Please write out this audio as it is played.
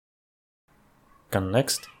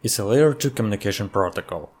Connext is a layer 2 communication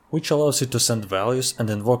protocol, which allows you to send values and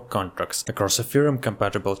invoke contracts across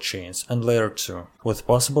Ethereum-compatible chains and layer 2, with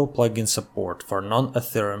possible plugin support for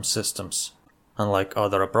non-Ethereum systems. Unlike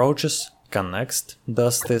other approaches, Connext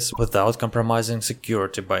does this without compromising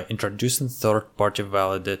security by introducing third-party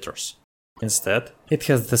validators. Instead, it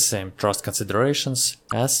has the same trust considerations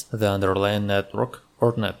as the underlying network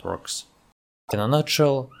or networks. In a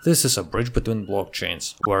nutshell, this is a bridge between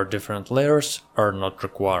blockchains, where different layers are not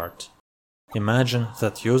required. Imagine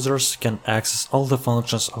that users can access all the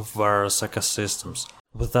functions of various ecosystems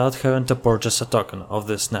without having to purchase a token of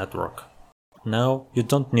this network. Now, you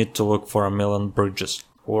don't need to look for a million bridges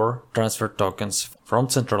or transfer tokens from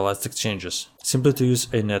centralized exchanges simply to use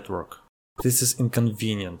a network. This is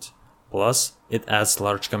inconvenient, plus it adds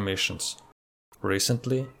large commissions.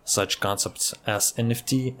 Recently, such concepts as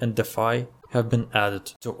NFT and DeFi have been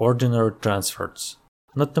added to ordinary transfers,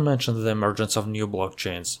 not to mention the emergence of new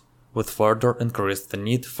blockchains, which further increased the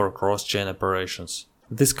need for cross-chain operations.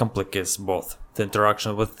 This complicates both the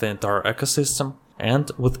interaction with the entire ecosystem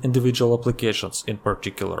and with individual applications in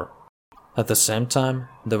particular. At the same time,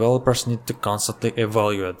 developers need to constantly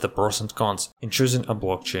evaluate the pros and cons in choosing a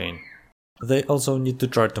blockchain. They also need to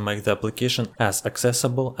try to make the application as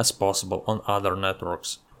accessible as possible on other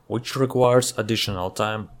networks, which requires additional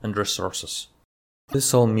time and resources.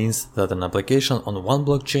 This all means that an application on one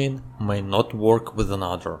blockchain may not work with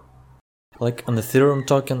another. Like an Ethereum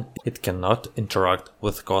token, it cannot interact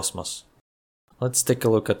with Cosmos. Let's take a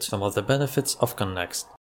look at some of the benefits of Connext.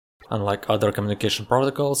 Unlike other communication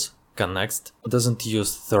protocols, Connext doesn't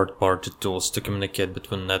use third-party tools to communicate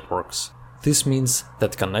between networks. This means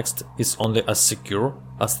that Connext is only as secure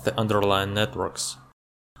as the underlying networks.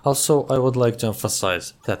 Also, I would like to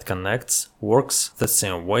emphasize that Connext works the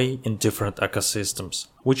same way in different ecosystems,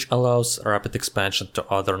 which allows rapid expansion to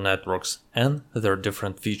other networks and their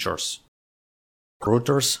different features.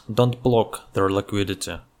 Routers don't block their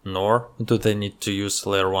liquidity, nor do they need to use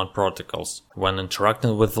layer 1 protocols when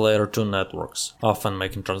interacting with layer 2 networks, often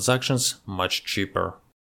making transactions much cheaper.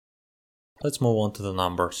 Let's move on to the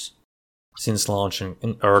numbers. Since launching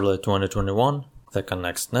in early 2021, the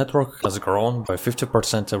Connext network has grown by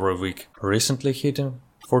 50% every week, recently hitting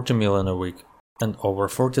 40 million a week and over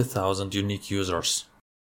 40,000 unique users.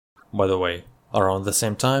 By the way, around the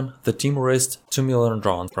same time, the team raised 2 million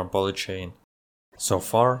rounds from Polychain. So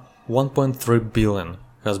far, 1.3 billion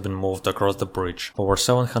has been moved across the bridge, over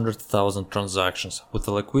 700,000 transactions with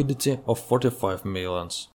a liquidity of 45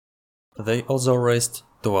 millions. They also raised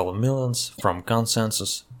 12 millions from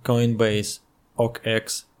Consensus, Coinbase,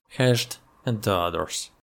 OKX, Hashed, and the others.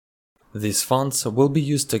 These funds will be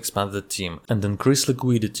used to expand the team and increase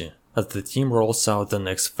liquidity as the team rolls out the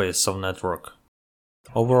next phase of network.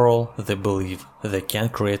 Overall, they believe they can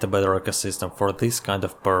create a better ecosystem for this kind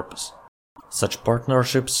of purpose. Such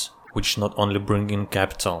partnerships, which not only bring in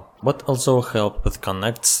capital, but also help with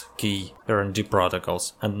Connext's key R&D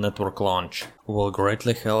protocols and network launch, will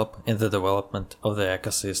greatly help in the development of the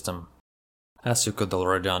ecosystem. As you could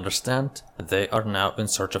already understand, they are now in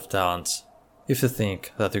search of talents. If you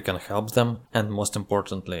think that you can help them, and most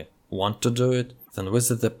importantly, want to do it, then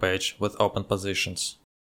visit the page with open positions.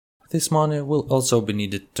 This money will also be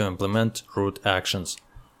needed to implement root actions,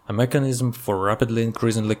 a mechanism for rapidly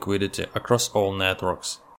increasing liquidity across all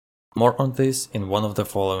networks. More on this in one of the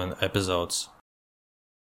following episodes.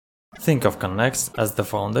 Think of Connext as the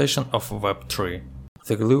foundation of Web3,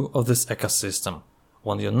 the glue of this ecosystem,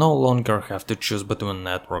 when you no longer have to choose between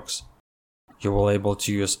networks. You will be able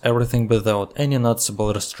to use everything without any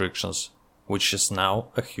noticeable restrictions, which is now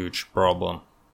a huge problem.